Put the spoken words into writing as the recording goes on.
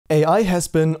AI has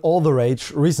been all the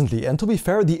rage recently, and to be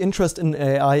fair, the interest in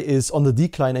AI is on the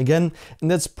decline again,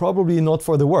 and that's probably not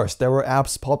for the worst. There were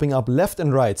apps popping up left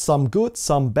and right, some good,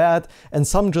 some bad, and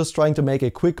some just trying to make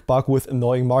a quick buck with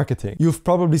annoying marketing. You've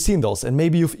probably seen those, and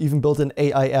maybe you've even built an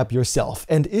AI app yourself.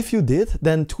 And if you did,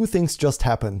 then two things just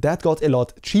happened. That got a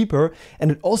lot cheaper,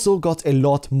 and it also got a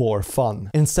lot more fun.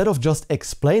 Instead of just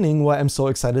explaining why I'm so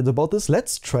excited about this,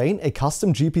 let's train a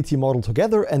custom GPT model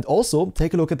together and also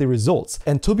take a look at the results.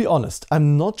 And to be honest,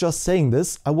 I'm not just saying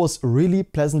this, I was really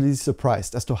pleasantly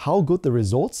surprised as to how good the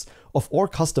results of our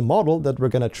custom model that we're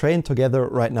gonna train together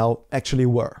right now actually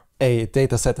were. A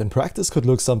dataset in practice could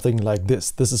look something like this.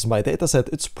 This is my dataset.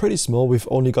 It's pretty small. We've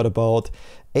only got about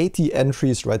 80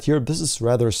 entries right here. This is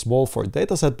rather small for a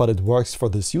dataset, but it works for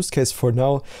this use case for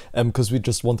now because we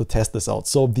just want to test this out.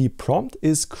 So the prompt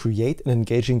is create an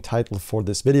engaging title for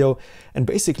this video. And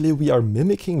basically we are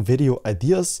mimicking video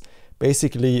ideas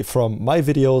basically from my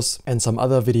videos and some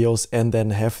other videos, and then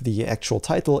have the actual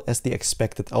title as the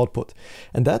expected output.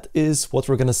 And that is what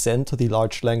we're gonna send to the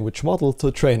large language model to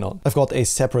train on. I've got a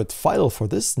separate file for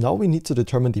this. Now we need to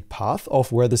determine the path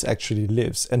of where this actually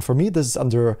lives. And for me, this is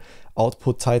under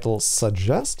output title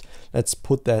suggest. Let's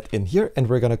put that in here, and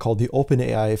we're gonna call the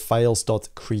OpenAI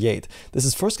files.create. This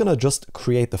is first gonna just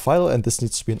create the file, and this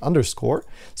needs to be an underscore.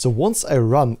 So once I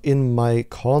run in my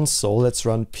console, let's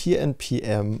run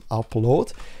pnpm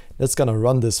upload. That's gonna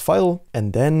run this file,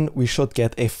 and then we should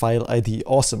get a file ID.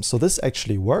 Awesome. So this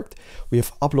actually worked. We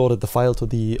have uploaded the file to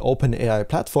the OpenAI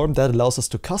platform that allows us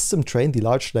to custom train the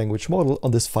large language model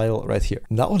on this file right here.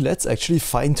 Now let's actually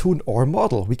fine tune our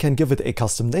model. We can give it a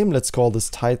custom name. Let's call this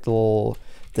title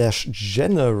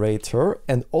 -generator,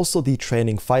 and also the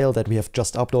training file that we have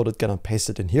just uploaded, gonna paste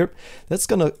it in here. That's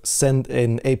gonna send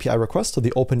an API request to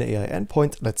the OpenAI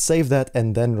endpoint. Let's save that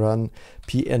and then run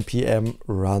pnpm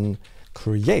run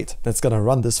create. That's gonna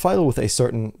run this file with a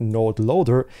certain node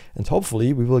loader, and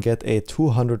hopefully we will get a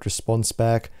 200 response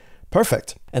back.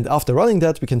 Perfect. And after running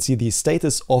that, we can see the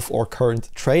status of our current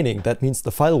training. That means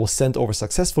the file was sent over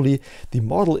successfully. The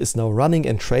model is now running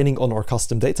and training on our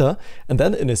custom data. And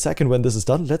then in a second, when this is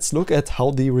done, let's look at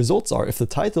how the results are, if the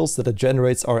titles that it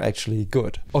generates are actually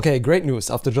good. Okay, great news.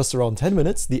 After just around 10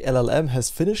 minutes, the LLM has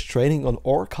finished training on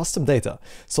our custom data.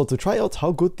 So to try out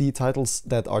how good the titles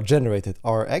that are generated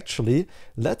are actually,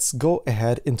 let's go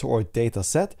ahead into our data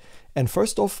set. And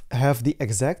first off, have the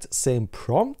exact same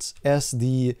prompt as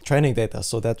the training data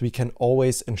so that we can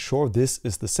always ensure this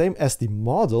is the same as the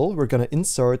model. We're gonna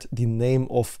insert the name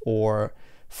of our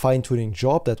fine-tuning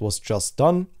job that was just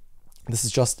done. This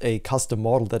is just a custom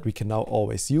model that we can now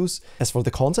always use. As for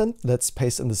the content, let's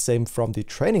paste in the same from the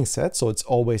training set, so it's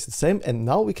always the same. And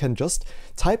now we can just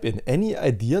type in any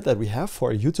idea that we have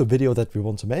for a YouTube video that we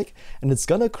want to make, and it's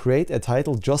gonna create a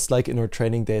title just like in our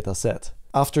training data set.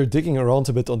 After digging around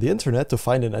a bit on the internet to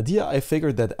find an idea, I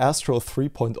figured that Astro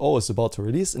 3.0 is about to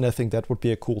release, and I think that would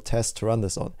be a cool test to run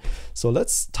this on. So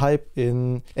let's type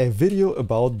in a video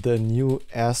about the new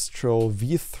Astro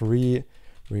V3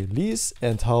 release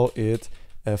and how it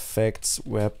affects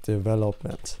web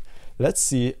development. Let's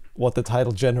see what the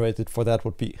title generated for that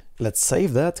would be. Let's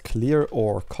save that, clear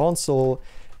our console,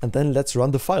 and then let's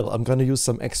run the file. I'm gonna use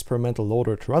some experimental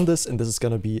loader to run this, and this is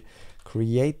gonna be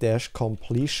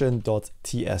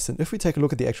create-completion.ts. And if we take a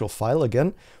look at the actual file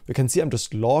again, we can see I'm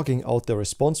just logging out the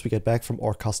response we get back from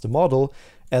our custom model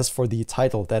as for the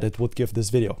title that it would give this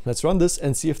video. Let's run this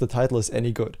and see if the title is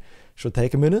any good. Should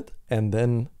take a minute, and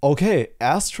then, okay,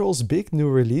 Astro's big new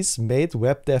release made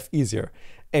web dev easier.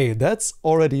 Hey, that's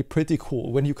already pretty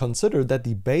cool when you consider that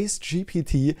the base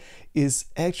GPT is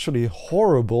actually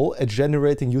horrible at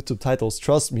generating YouTube titles.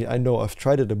 Trust me, I know, I've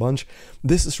tried it a bunch.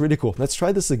 This is really cool. Let's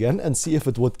try this again and see if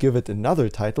it would give it another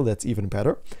title that's even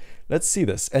better. Let's see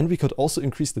this. And we could also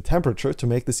increase the temperature to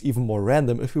make this even more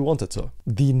random if we wanted to.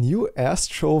 The new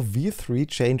Astro V3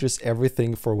 changes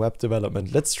everything for web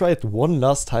development. Let's try it one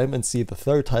last time and see the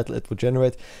third title it would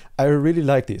generate. I really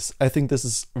like these. I think this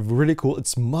is really cool.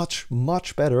 It's much,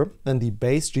 much better than the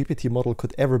base GPT model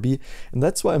could ever be. And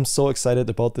that's why I'm so excited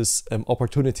about this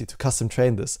opportunity to custom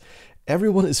train this.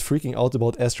 Everyone is freaking out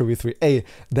about Astro V3. Hey,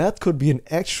 that could be an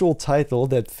actual title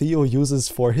that Theo uses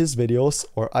for his videos,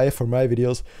 or I for my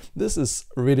videos. This is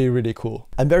really, really cool.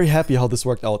 I'm very happy how this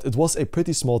worked out. It was a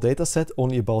pretty small data set,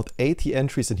 only about 80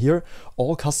 entries in here,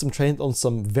 all custom trained on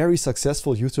some very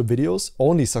successful YouTube videos,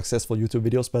 only successful YouTube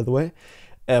videos, by the way.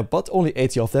 but only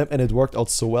 80 of them, and it worked out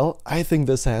so well. I think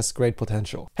this has great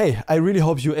potential. Hey, I really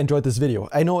hope you enjoyed this video.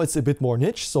 I know it's a bit more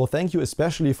niche, so thank you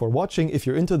especially for watching if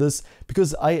you're into this,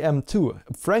 because I am too.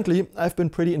 Frankly, I've been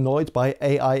pretty annoyed by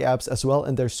AI apps as well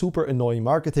and their super annoying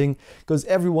marketing, because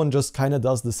everyone just kind of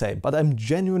does the same. But I'm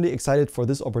genuinely excited for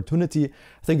this opportunity.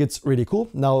 I think it's really cool.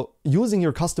 Now, using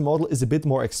your custom model is a bit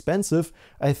more expensive.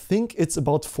 I think it's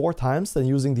about 4 times than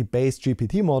using the base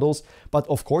GPT models, but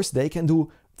of course they can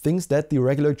do things that the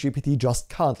regular GPT just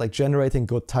can't, like generating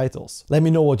good titles. Let me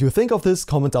know what you think of this,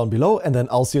 comment down below, and then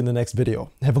I'll see you in the next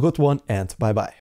video. Have a good one and bye bye.